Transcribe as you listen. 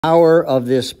Power of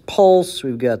this pulse.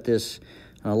 We've got this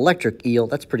electric eel.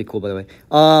 That's pretty cool, by the way.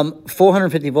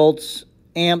 450 volts,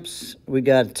 amps. We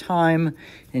got time,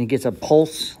 and it gets a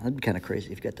pulse. That'd be kind of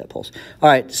crazy if you got that pulse. All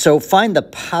right, so find the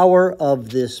power of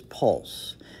this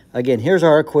pulse. Again, here's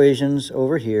our equations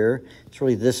over here. It's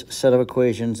really this set of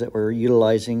equations that we're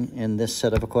utilizing in this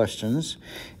set of questions.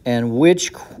 And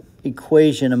which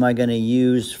equation am I going to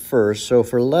use first? So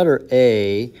for letter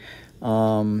A,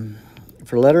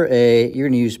 you're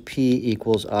going to use P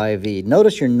equals IV.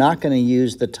 Notice you're not going to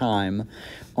use the time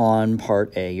on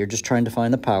part A. You're just trying to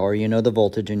find the power. You know the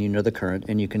voltage and you know the current,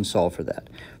 and you can solve for that.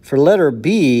 For letter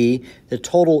B, the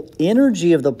total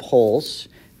energy of the pulse,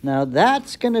 now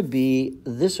that's going to be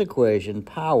this equation.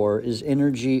 Power is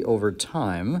energy over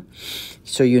time.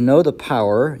 So you know the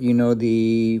power, you know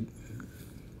the...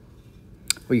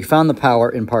 Well, you found the power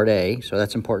in part A, so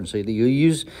that's important. So you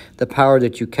use the power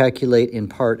that you calculate in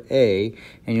part A,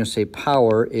 and you'll say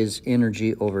power is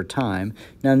energy over time.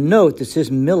 Now note, this is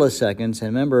milliseconds,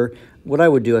 and remember, what I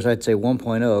would do is I'd say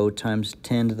 1.0 times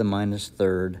 10 to the minus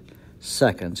third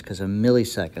seconds, because of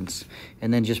milliseconds,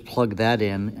 and then just plug that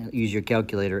in, use your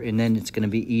calculator, and then it's going to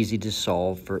be easy to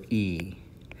solve for E.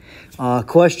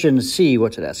 Question C,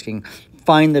 what's it asking?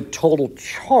 Find the total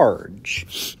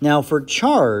charge. Now for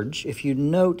charge, if you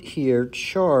note here,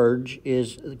 charge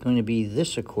is going to be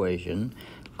this equation,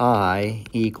 I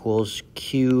equals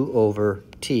Q over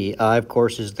T. I, of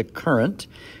course, is the current,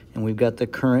 and we've got the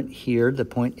current here, the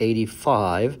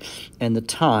 0.85, and the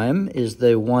time is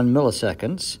the 1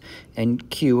 milliseconds, and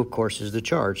Q, of course, is the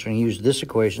charge. So I'm going to use this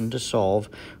equation to solve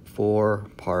for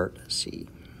part C.